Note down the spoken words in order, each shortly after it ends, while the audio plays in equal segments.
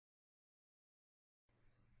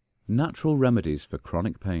Natural remedies for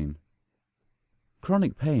chronic pain.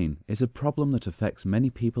 Chronic pain is a problem that affects many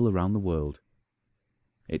people around the world.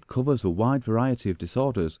 It covers a wide variety of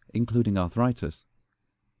disorders, including arthritis.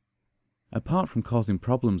 Apart from causing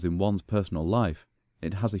problems in one's personal life,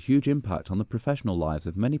 it has a huge impact on the professional lives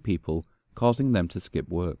of many people, causing them to skip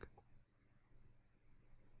work.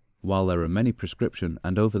 While there are many prescription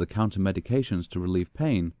and over-the-counter medications to relieve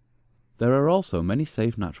pain, there are also many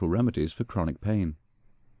safe natural remedies for chronic pain.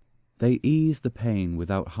 They ease the pain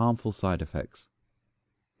without harmful side effects.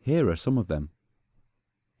 Here are some of them.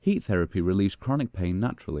 Heat therapy relieves chronic pain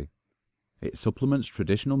naturally. It supplements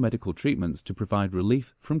traditional medical treatments to provide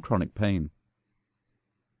relief from chronic pain.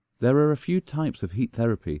 There are a few types of heat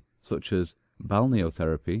therapy, such as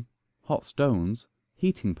balneotherapy, hot stones,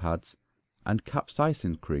 heating pads, and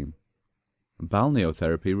capsaicin cream.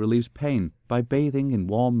 Balneotherapy relieves pain by bathing in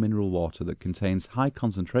warm mineral water that contains high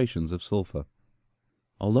concentrations of sulfur.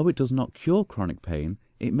 Although it does not cure chronic pain,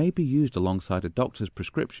 it may be used alongside a doctor's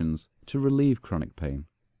prescriptions to relieve chronic pain.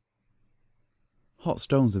 Hot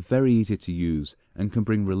stones are very easy to use and can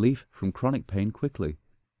bring relief from chronic pain quickly,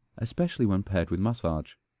 especially when paired with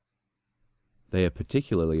massage. They are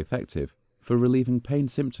particularly effective for relieving pain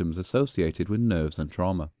symptoms associated with nerves and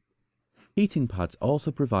trauma. Heating pads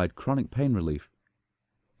also provide chronic pain relief.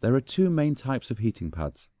 There are two main types of heating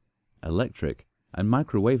pads: electric and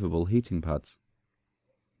microwavable heating pads.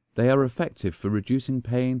 They are effective for reducing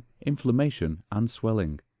pain, inflammation, and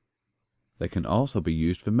swelling. They can also be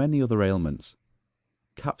used for many other ailments.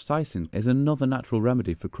 Capsaicin is another natural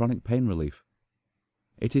remedy for chronic pain relief.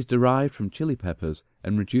 It is derived from chili peppers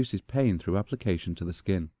and reduces pain through application to the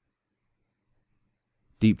skin.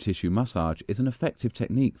 Deep tissue massage is an effective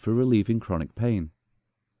technique for relieving chronic pain.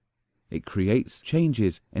 It creates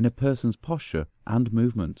changes in a person's posture and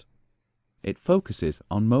movement. It focuses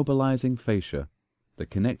on mobilizing fascia, the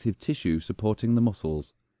connective tissue supporting the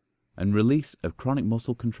muscles, and release of chronic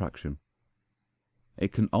muscle contraction.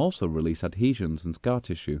 It can also release adhesions and scar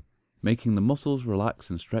tissue, making the muscles relax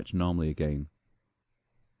and stretch normally again.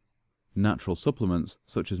 Natural supplements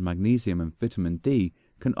such as magnesium and vitamin D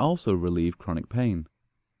can also relieve chronic pain.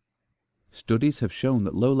 Studies have shown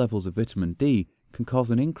that low levels of vitamin D can cause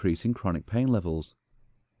an increase in chronic pain levels.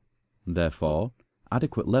 Therefore,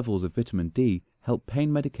 adequate levels of vitamin D help pain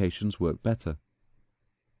medications work better.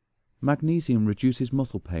 Magnesium reduces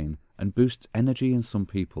muscle pain and boosts energy in some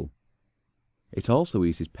people. It also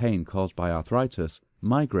eases pain caused by arthritis,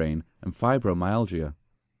 migraine, and fibromyalgia.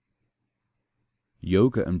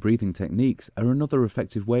 Yoga and breathing techniques are another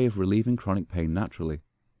effective way of relieving chronic pain naturally.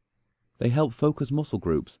 They help focus muscle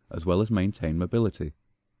groups as well as maintain mobility.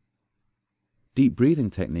 Deep breathing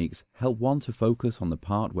techniques help one to focus on the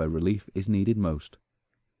part where relief is needed most.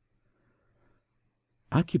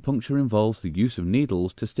 Acupuncture involves the use of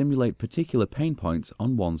needles to stimulate particular pain points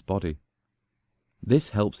on one's body. This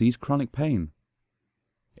helps ease chronic pain.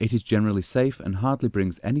 It is generally safe and hardly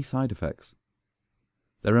brings any side effects.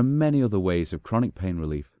 There are many other ways of chronic pain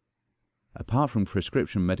relief. Apart from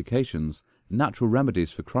prescription medications, natural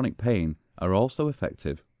remedies for chronic pain are also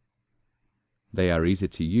effective. They are easy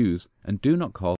to use and do not cause